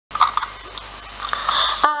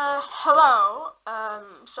Hello.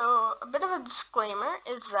 So a bit of a disclaimer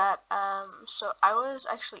is that so I was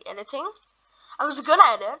actually editing. I was gonna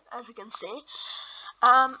edit, as you can see.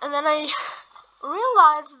 And then I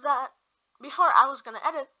realized that before I was gonna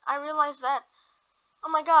edit, I realized that, oh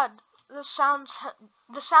my God, the sounds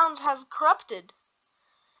have corrupted,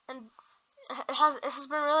 and it has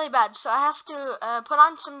been really bad. So I have to put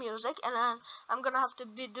on some music, and then I'm gonna have to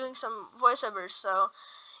be doing some voiceovers. So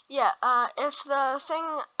yeah, if the thing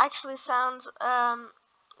actually sounds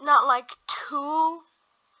not like too,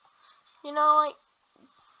 like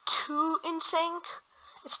too in sync,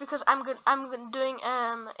 it's because I'm doing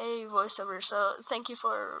a voiceover. So thank you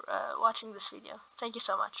for watching this video. Thank you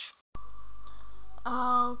so much.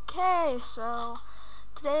 Okay, so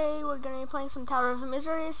today we're gonna be playing some Tower of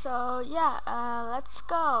Misery. So yeah, let's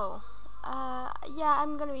go. Yeah,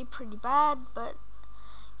 I'm gonna be pretty bad, but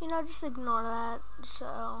just ignore that.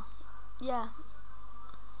 So yeah.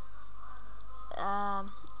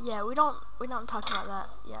 Yeah, we don't talk about that.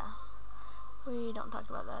 Yeah, we don't talk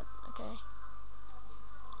about that. Okay.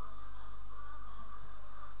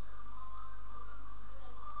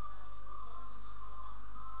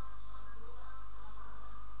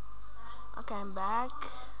 Okay, I'm back,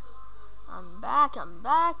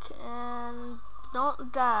 and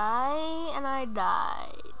don't die, and I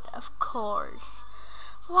died, of course.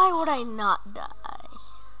 Why would I not die?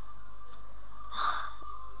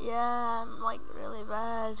 Yeah, I'm like really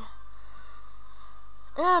bad.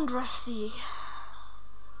 And rusty.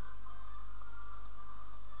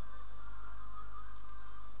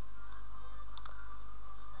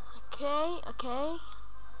 Okay.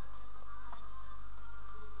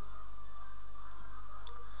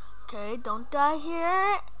 Okay, don't die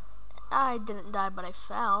here. I didn't die, but I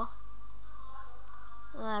fell.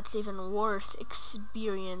 That's even worse,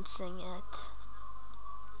 experiencing it.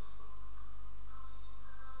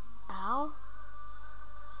 Ow.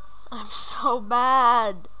 I'm so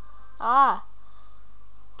bad. Ah.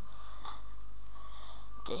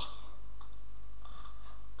 Okay.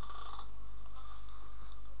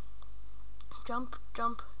 Jump.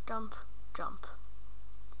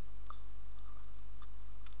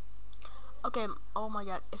 Okay, oh my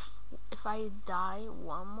God, if I die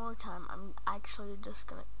one more time, I'm actually just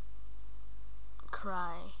gonna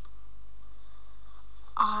cry.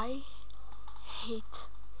 I hate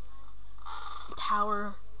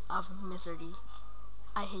Tower of Misery.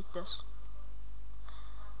 I hate this.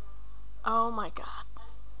 Oh my God.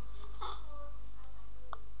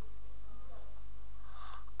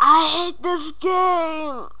 I hate this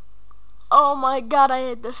game! Oh my God, I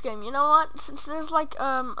hate this game. You know what? Since there's like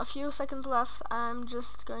a few seconds left, I'm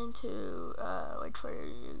just going to wait for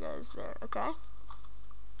you guys there, okay?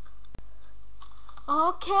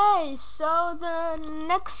 Okay, so the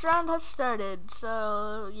next round has started.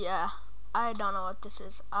 So yeah, I don't know what this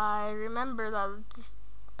is. I remember that this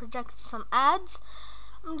projected some ads.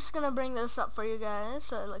 I'm just gonna bring this up for you guys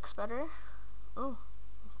so it looks better. Ooh,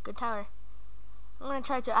 good tower. I'm gonna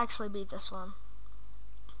try to actually beat this one.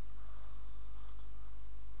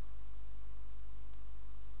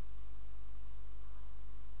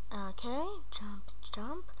 Okay,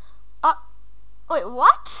 jump. Wait,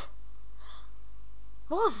 what?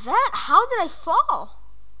 What was that? How did I fall?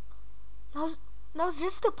 That was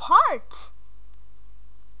just a part.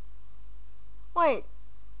 Wait,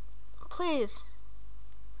 please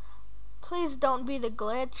don't be the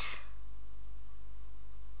glitch.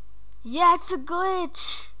 Yeah, it's a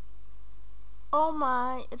glitch. Oh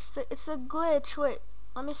my, it's a glitch. Wait,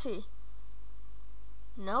 let me see.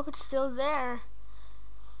 Nope, it's still there.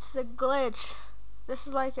 It's the glitch. This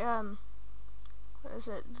is like what is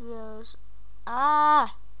it? Those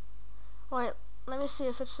wait, let me see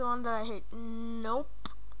if it's the one that I hate. Nope.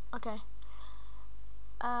 Okay.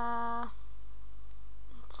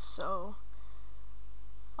 So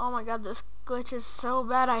oh my God, this glitch is so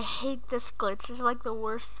bad. I hate this glitch. It's like the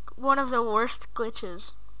worst, one of the worst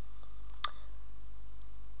glitches.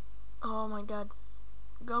 Oh my God.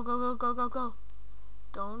 Go.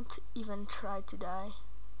 Don't even try to die.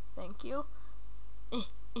 Thank you.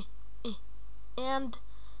 And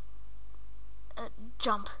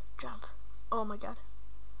jump. Oh my God.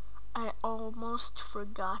 I almost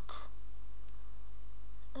forgot.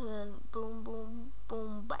 And then boom,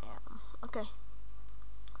 bam. Okay.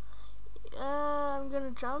 I'm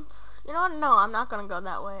gonna jump. You know what? No, I'm not gonna go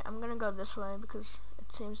that way. I'm gonna go this way because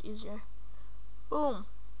it seems easier. Boom.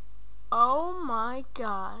 Oh my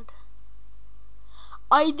God.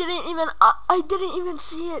 I didn't even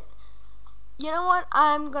see it. You know what?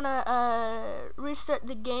 I'm gonna restart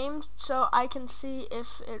the game so I can see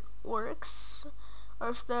if it works. or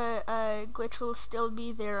if the glitch will still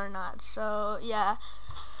be there or not. So yeah,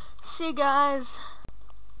 see you guys.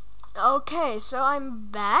 Okay, so I'm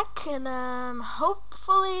back, and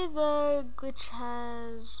hopefully the glitch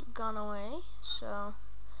has gone away. So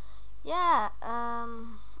yeah,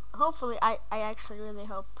 hopefully, I actually really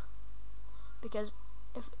hope, because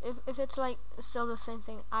if it's like still the same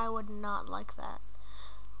thing, I would not like that.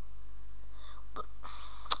 But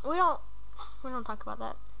we don't talk about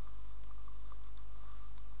that.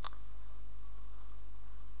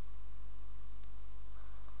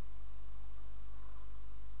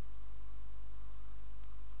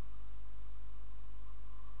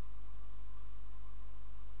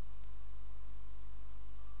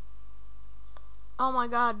 Oh my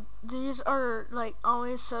god, these are like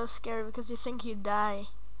always so scary because you think you die.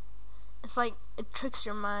 It's like it tricks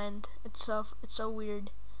your mind. It's so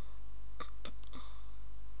weird.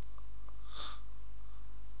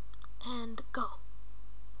 And go.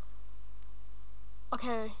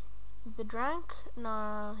 Okay, the drunk?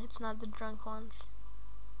 No, it's not the drunk ones.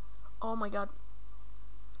 Oh my god.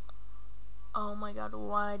 Oh my god,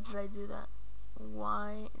 why did I do that?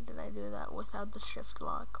 Why did I do that without the shift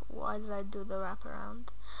lock? Why did I do the wraparound?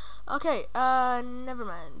 Okay, never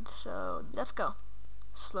mind. So, let's go.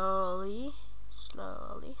 Slowly,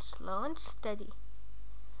 slowly, slow and steady.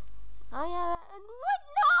 Oh yeah, and what?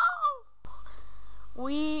 No!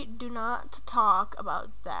 We do not talk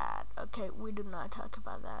about that. Okay, we do not talk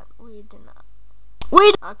about that. We do not.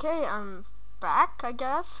 Okay, I'm back, I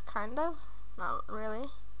guess, kind of. Not really.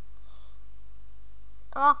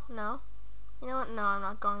 Oh, no. You know what? No, I'm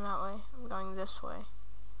not going that way. I'm going this way.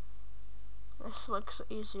 This looks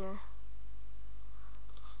easier.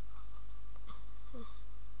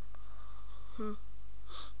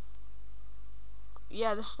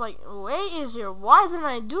 Yeah, this is like way easier. Why didn't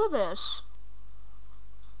I do this?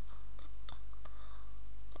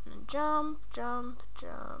 And jump, jump,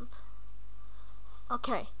 jump.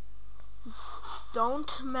 Okay.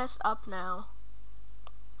 Don't mess up now.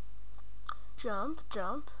 Jump,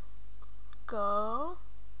 jump. Go.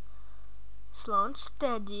 Slow and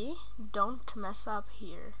steady. Don't mess up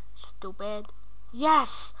here. Stupid.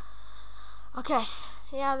 Yes! Okay.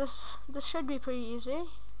 Yeah, this should be pretty easy.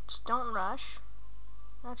 Just don't rush.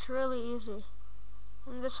 That's really easy.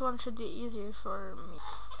 And this one should be easier for me.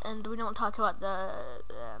 And we don't talk about the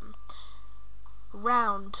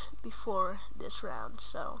round before this round,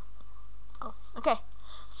 so. Oh, okay.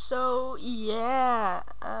 So, yeah,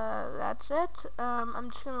 that's it.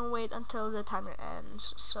 I'm just gonna wait until the timer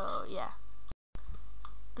ends, so, yeah.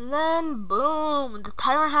 And then, boom, the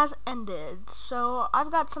timer has ended. So,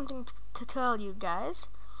 I've got something to tell you guys.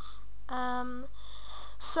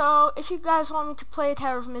 So, if you guys want me to play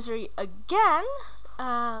Tower of Misery again,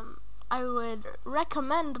 I would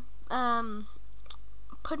recommend,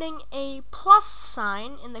 putting a plus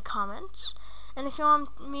sign in the comments. And if you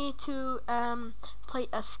want me to play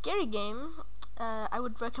a scary game, I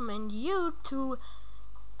would recommend you to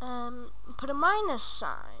put a minus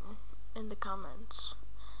sign in the comments.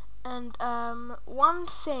 And one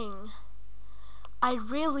thing I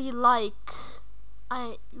really like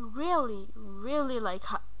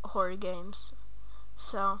horror games.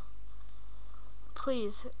 So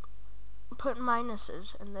please put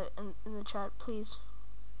minuses in the chat, please.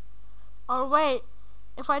 Or wait,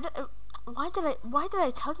 if I did. Why did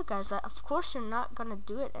I tell you guys that? Of course you're not gonna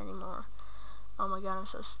do it anymore. Oh my god, I'm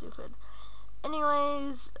so stupid.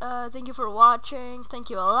 Anyways, thank you for watching.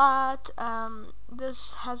 Thank you a lot.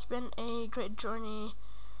 This has been a great journey.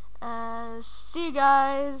 See you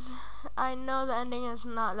guys. I know the ending is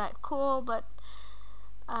not that cool, but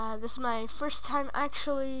this is my first time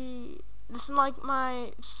actually. This is like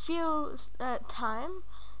my time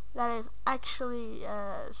that I've actually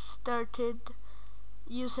started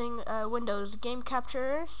using Windows Game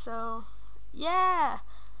Capture. So yeah,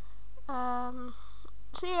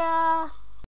 see ya.